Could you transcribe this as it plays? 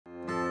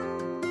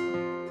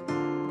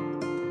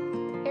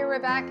we're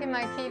back in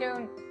my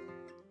keto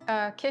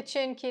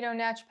kitchen, keto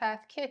naturopath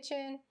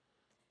kitchen.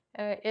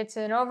 It's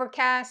an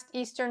overcast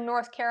eastern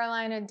North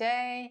Carolina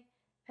day,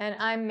 and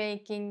I'm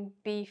making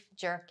beef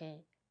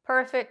jerky.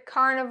 Perfect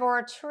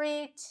carnivore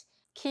treat,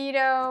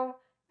 keto.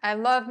 I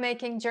love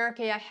making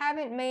jerky. I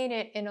haven't made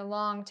it in a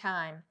long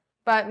time,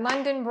 but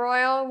London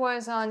broil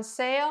was on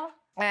sale,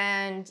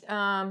 and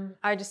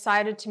I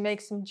decided to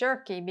make some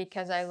jerky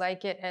because I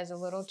like it as a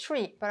little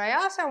treat. But I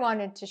also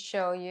wanted to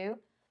show you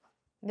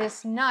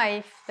this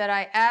knife that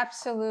I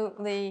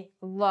absolutely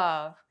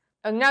love.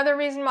 Another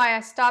reason why I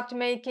stopped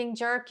making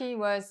jerky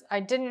was I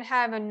didn't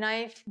have a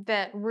knife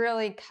that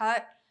really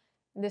cut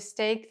the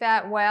steak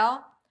that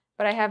well,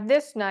 but I have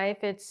this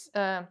knife. It's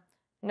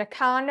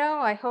Nakano.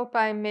 I hope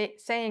I'm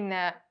saying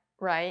that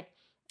right.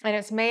 And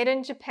it's made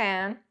in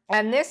Japan.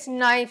 And this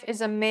knife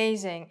is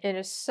amazing. It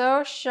is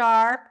so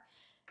sharp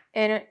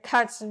and it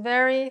cuts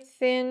very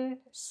thin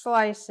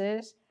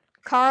slices.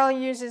 Carl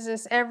uses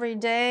this every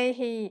day.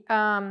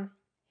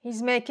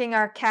 He's making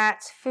our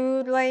cats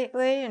food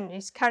lately, and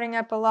he's cutting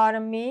up a lot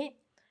of meat.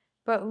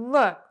 But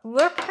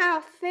look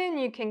how thin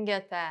you can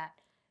get that.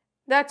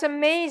 That's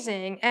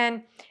amazing.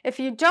 And if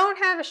you don't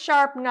have a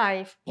sharp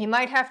knife, you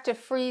might have to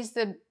freeze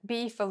the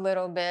beef a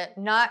little bit.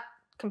 Not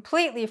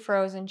completely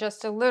frozen,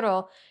 just a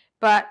little.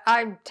 But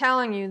I'm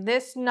telling you,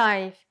 this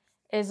knife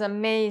is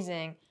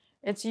amazing.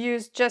 It's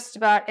used just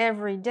about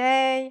every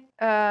day.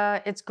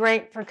 It's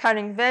great for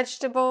cutting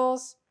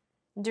vegetables.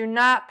 Do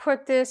not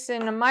put this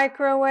in a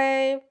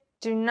microwave.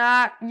 Do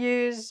not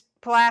use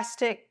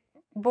plastic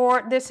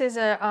board. This is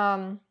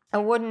a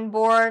wooden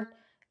board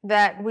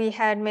that we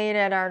had made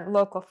at our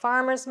local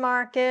farmer's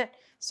market.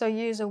 So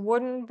use a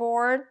wooden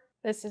board.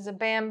 This is a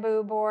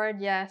bamboo board,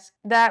 yes.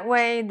 That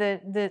way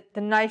the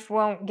knife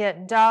won't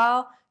get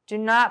dull. Do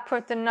not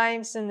put the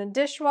knives in the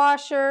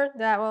dishwasher.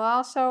 That will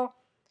also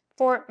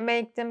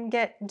make them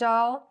get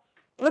dull.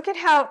 Look at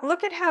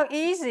how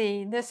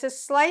easy this is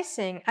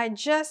slicing.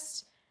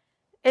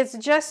 It's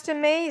just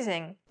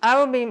amazing. I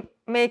will be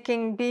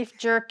making beef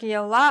jerky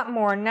a lot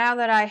more now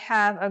that I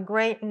have a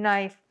great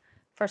knife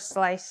for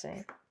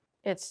slicing.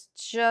 It's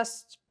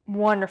just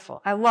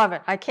wonderful. I love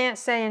it. I can't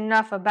say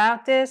enough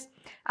about this.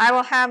 I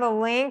will have a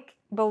link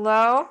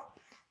below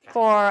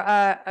for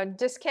a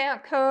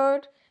discount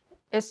code.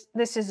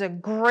 This is a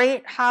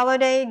great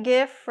holiday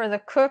gift for the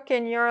cook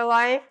in your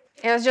life.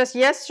 It was just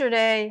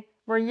yesterday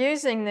we're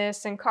using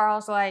this and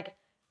Carl's like,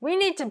 we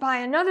need to buy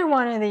another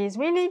one of these.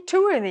 We need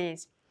 2 of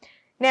these.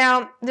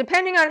 Now,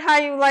 depending on how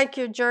you like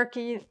your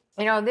jerky,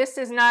 you know, this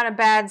is not a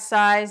bad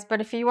size,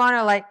 but if you want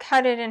to like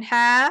cut it in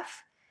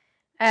half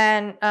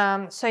and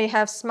so you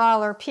have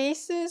smaller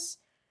pieces,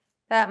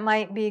 that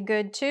might be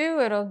good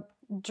too. It'll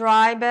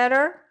dry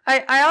better.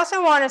 I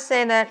also want to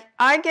say that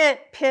I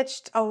get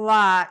pitched a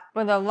lot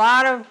with a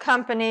lot of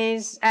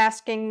companies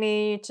asking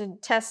me to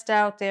test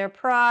out their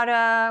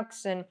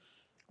products and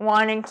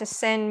wanting to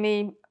send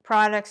me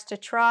products to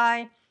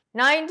try.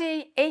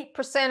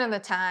 98% of the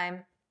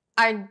time,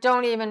 I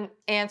don't even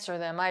answer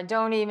them. I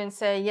don't even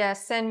say,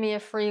 yes, send me a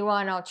free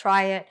one, I'll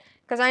try it,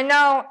 because I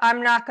know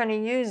I'm not going to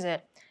use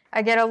it.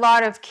 I get a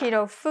lot of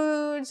keto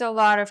foods, a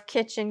lot of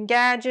kitchen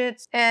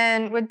gadgets,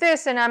 and with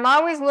this, and I'm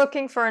always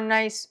looking for a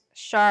nice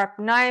sharp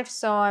knife,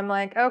 so I'm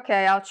like,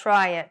 okay, I'll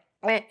try it.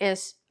 It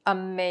is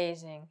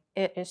amazing.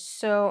 It is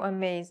so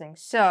amazing.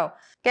 So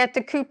get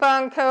the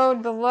coupon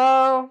code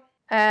below,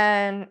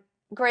 and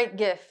great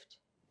gift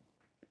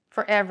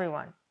for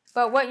everyone.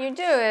 But what you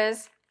do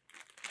is,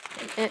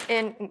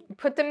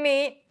 put the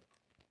meat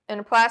in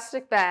a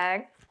plastic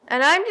bag,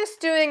 and I'm just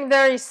doing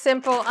very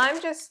simple.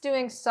 I'm just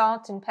doing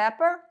salt and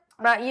pepper,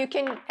 but you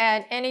can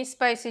add any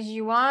spices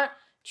you want.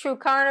 True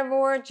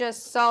carnivore,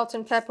 just salt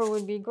and pepper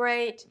would be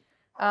great.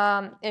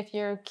 If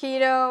you're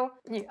keto,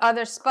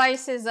 other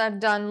spices, I've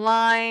done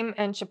lime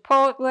and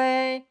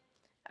chipotle.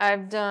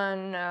 I've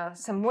done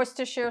some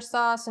Worcestershire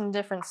sauce and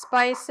different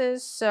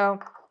spices, so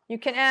you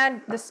can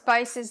add the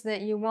spices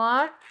that you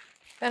want.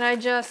 And I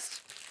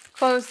just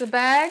close the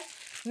bag,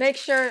 make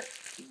sure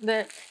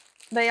that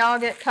they all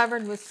get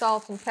covered with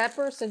salt and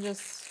pepper, so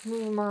just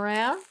move them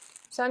around.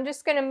 So I'm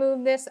just going to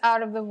move this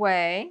out of the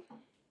way,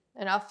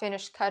 and I'll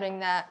finish cutting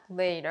that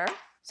later.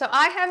 So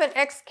I have an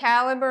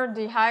Excalibur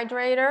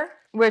dehydrator,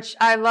 which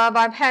I love.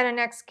 I've had an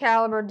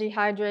Excalibur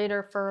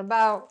dehydrator for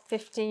about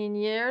 15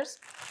 years.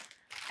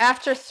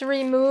 After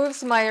 3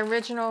 moves, my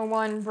original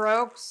one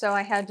broke, so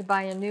I had to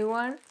buy a new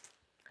one.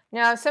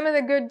 Now, some of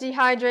the good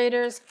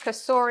dehydrators,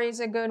 Kasori is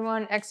a good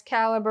one,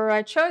 Excalibur.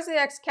 I chose the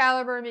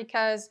Excalibur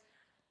because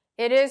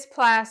it is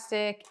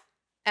plastic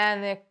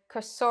and the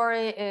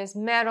Kasori is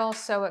metal,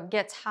 so it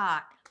gets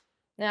hot.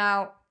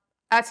 Now,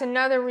 that's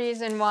another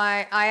reason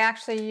why I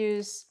actually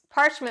use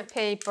parchment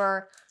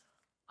paper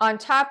on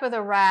top of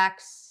the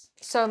racks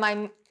so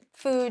my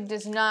food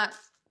does not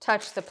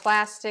touch the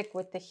plastic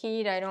with the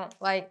heat. I don't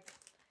like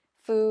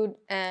food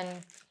and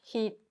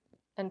heat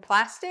and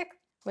plastic,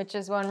 which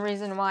is one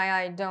reason why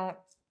I don't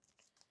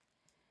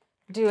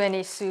do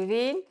any sous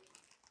vide.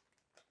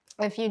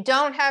 If you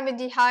don't have a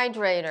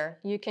dehydrator,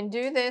 you can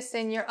do this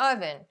in your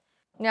oven.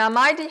 Now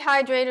my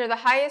dehydrator, the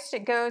highest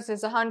it goes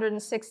is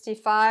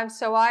 165,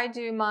 so I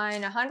do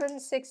mine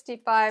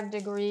 165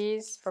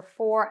 degrees for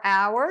 4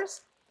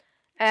 hours,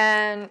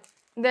 and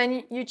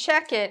then you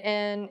check it,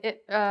 and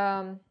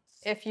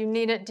if you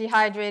need it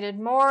dehydrated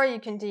more, you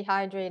can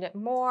dehydrate it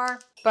more.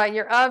 But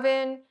your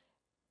oven,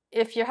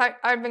 if your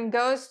oven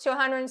goes to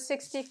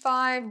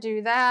 165,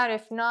 do that.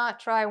 If not,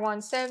 try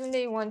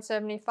 170,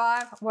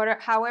 175,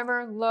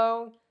 however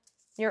low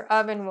your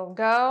oven will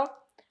go,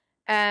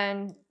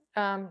 and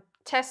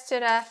test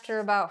it after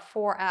about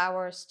 4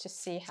 hours to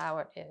see how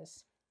it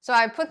is. So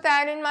I put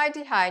that in my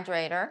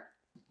dehydrator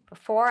for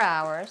 4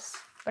 hours.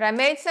 But I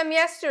made some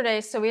yesterday,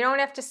 so we don't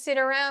have to sit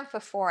around for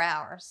 4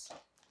 hours.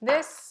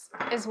 This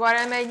is what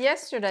I made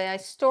yesterday. I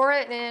store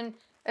it in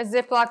a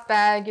Ziploc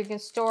bag. You can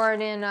store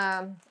it in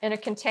a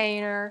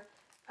container.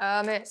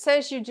 It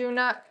says you do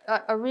not,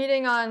 a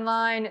reading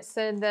online, it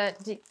said that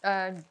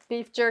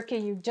beef jerky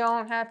you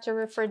don't have to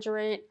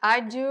refrigerate. I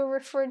do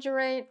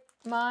refrigerate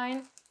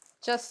mine,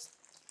 just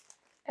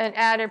an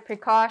added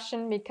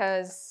precaution,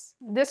 because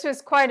this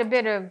was quite a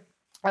bit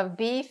of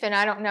beef, and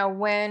I don't know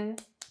when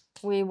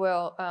we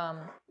will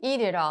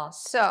eat it all.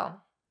 So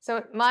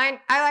mine,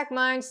 I like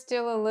mine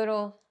still a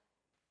little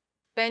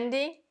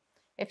bendy.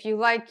 If you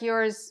like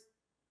yours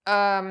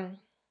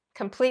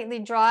completely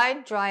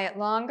dried, dry it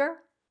longer.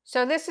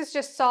 So this is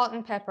just salt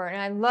and pepper,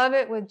 and I love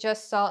it with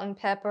just salt and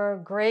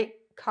pepper. Great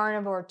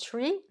carnivore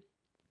treat.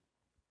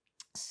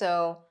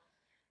 So,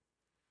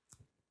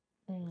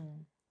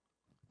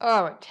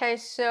 oh, it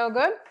tastes so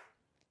good.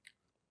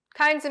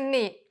 Kinds of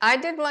meat. I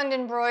did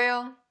London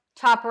broil.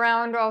 Top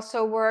round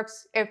also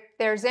works. If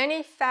there's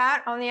any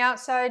fat on the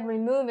outside,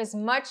 remove as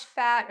much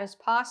fat as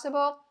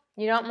possible.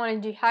 You don't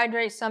want to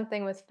dehydrate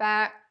something with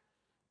fat.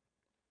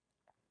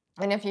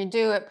 And if you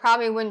do, it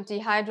probably wouldn't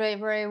dehydrate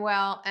very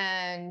well,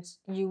 and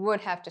you would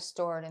have to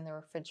store it in the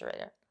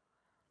refrigerator.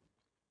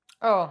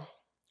 Oh,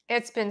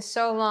 it's been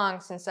so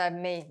long since I've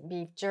made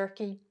beef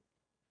jerky.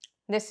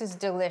 This is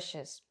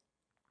delicious.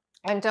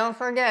 And don't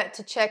forget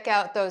to check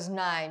out those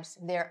knives.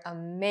 They're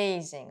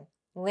amazing.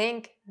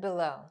 Link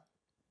below.